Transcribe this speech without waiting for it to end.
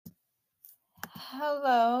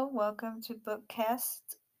Hello, welcome to Bookcast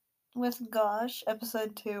with Gosh,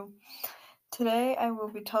 episode 2. Today I will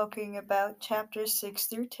be talking about chapters 6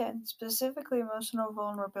 through 10, specifically emotional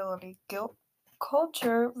vulnerability, guilt,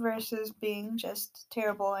 culture versus being just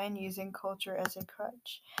terrible and using culture as a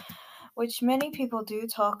crutch, which many people do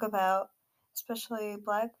talk about, especially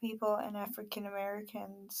Black people and African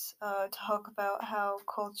Americans, talk about how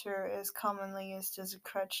culture is commonly used as a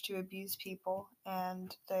crutch to abuse people,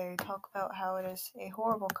 and they talk about how it is a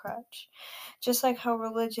horrible crutch. Just like how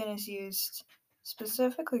religion is used,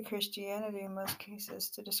 specifically Christianity in most cases,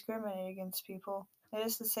 to discriminate against people. It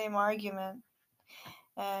is the same argument,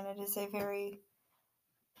 and it is a very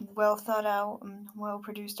well thought out and well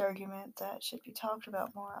produced argument that should be talked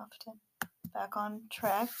about more often. Back on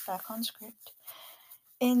track, back on script.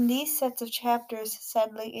 In these sets of chapters,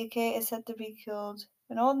 sadly, Ike is said to be killed.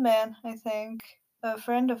 An old man, I think, a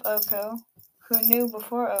friend of Oko, who knew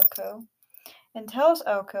before Oko, and tells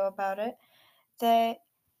Oko about it, that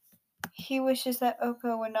he wishes that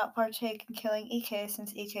Oko would not partake in killing Ike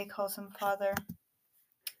since Ike calls him father.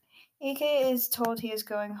 Ike is told he is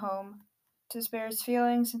going home to spare his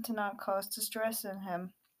feelings and to not cause distress in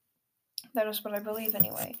him. That is what I believe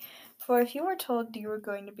anyway. For if you were told you were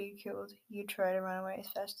going to be killed, you'd try to run away as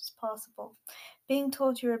fast as possible. Being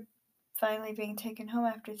told you were finally being taken home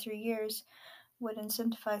after 3 years would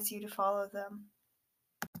incentivize you to follow them.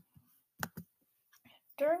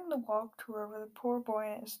 During the walk tour where the poor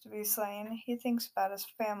boy is to be slain, he thinks about his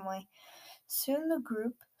family. Soon the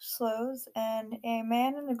group slows, and a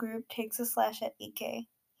man in the group takes a slash at Ike.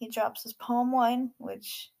 He drops his palm wine,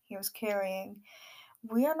 which he was carrying.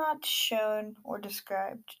 We are not shown or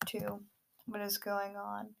described to what is going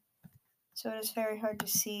on, so it is very hard to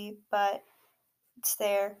see, but it's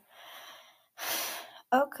there.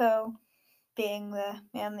 Oko, being the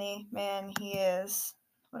manly man he is,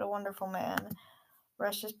 what a wonderful man,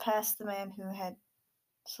 rushes past the man who had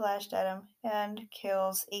slashed at him and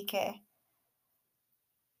kills Ike.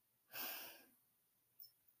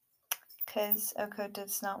 Because Oko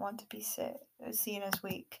does not want to be seen as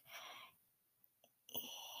weak.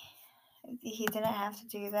 He didn't have to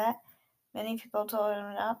do that. Many people told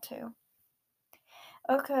him not to.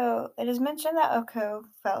 It is mentioned that Oko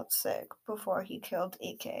felt sick before he killed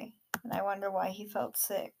Ike, and I wonder why he felt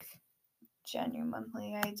sick.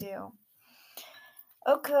 Genuinely, I do.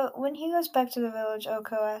 When he goes back to the village,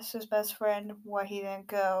 Oko asks his best friend why he didn't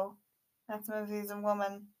go. That's the movie's a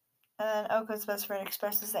woman. And then Oko's best friend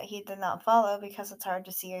expresses that he did not follow because it's hard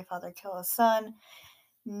to see a father kill his son.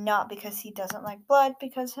 Not because he doesn't like blood,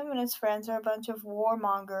 because him and his friends are a bunch of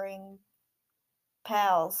warmongering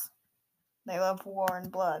pals. They love war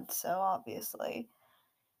and blood, so obviously.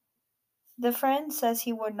 The friend says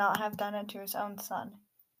he would not have done it to his own son.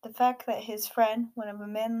 The fact that his friend, one of the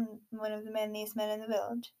manliest men in the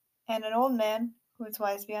village, and an old man, who is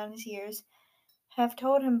wise beyond his years, have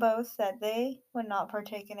told him both that they would not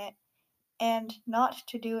partake in it, and not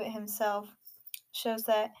to do it himself, shows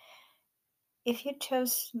that if he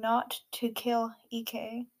chose not to kill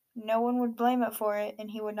Ike, no one would blame it for it,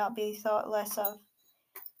 and he would not be thought less of.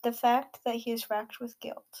 The fact that he is racked with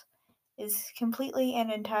guilt is completely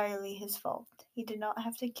and entirely his fault. He did not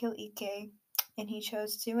have to kill Ike, and he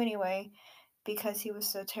chose to anyway because he was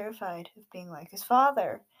so terrified of being like his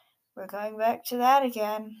father. We're going back to that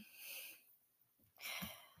again.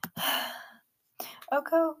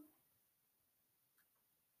 Oko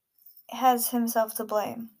has himself to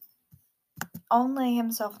blame. Only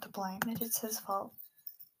himself to blame. It is his fault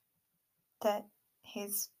that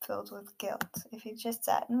he's filled with guilt. If he just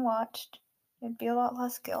sat and watched, it'd be a lot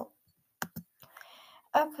less guilt.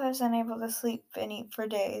 Oko is unable to sleep and eat for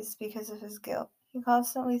days because of his guilt. He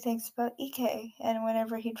constantly thinks about Ike, and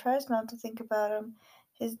whenever he tries not to think about him,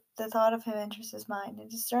 the thought of him enters his mind.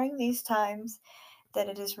 It is during these times that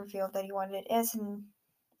it is revealed that he wanted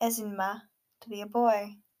Ezinma to be a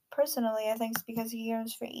boy. Personally, I think it's because he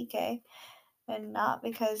yearns for Ike, and not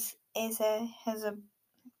because Eze has a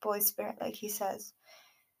boy spirit, like he says.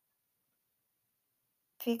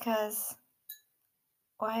 Because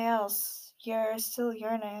why else? You're still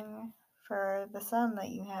yearning for the son that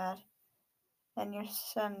you had. And your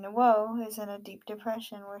son Nuo is in a deep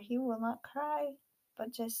depression where he will not cry,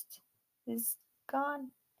 but just is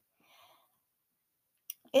gone.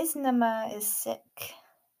 Isnama is sick,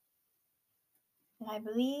 and I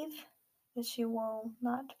believe that she will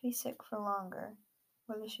not be sick for longer,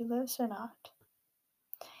 whether she lives or not.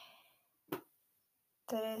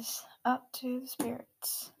 That is up to the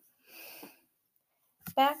spirits.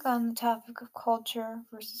 Back on the topic of culture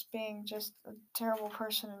versus being just a terrible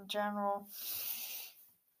person in general,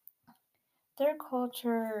 their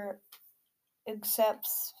culture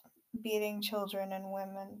accepts beating children and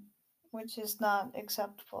women, which is not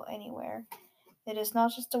acceptable anywhere. It is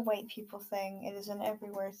not just a white people thing, it is an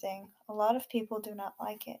everywhere thing. A lot of people do not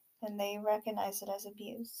like it, and they recognize it as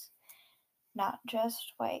abuse. Not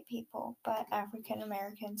just white people, but African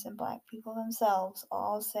Americans and black people themselves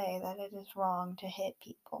all say that it is wrong to hit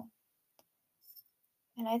people.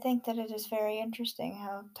 And I think that it is very interesting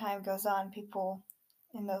how time goes on, people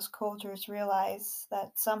in those cultures realize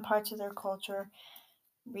that some parts of their culture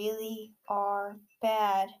really are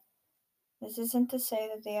bad. This isn't to say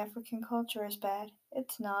that the African culture is bad.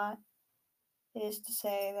 It's not. It is to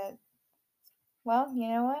say that, well, you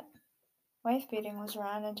know what? Wife beating was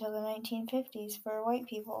around until the 1950s for white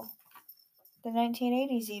people, the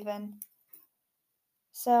 1980s even.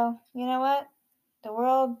 So, you know what? The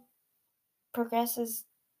world progresses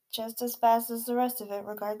just as fast as the rest of it,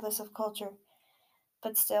 regardless of culture.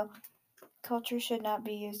 But still, culture should not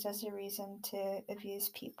be used as a reason to abuse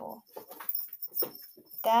people.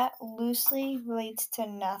 That loosely relates to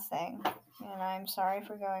nothing, and I'm sorry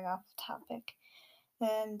for going off topic.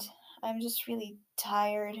 And I'm just really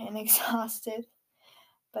tired and exhausted,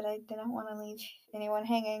 but I didn't want to leave anyone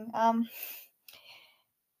hanging.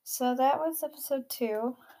 So that was episode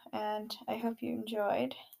 2, and I hope you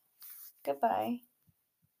enjoyed. Goodbye.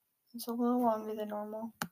 It's a little longer than normal.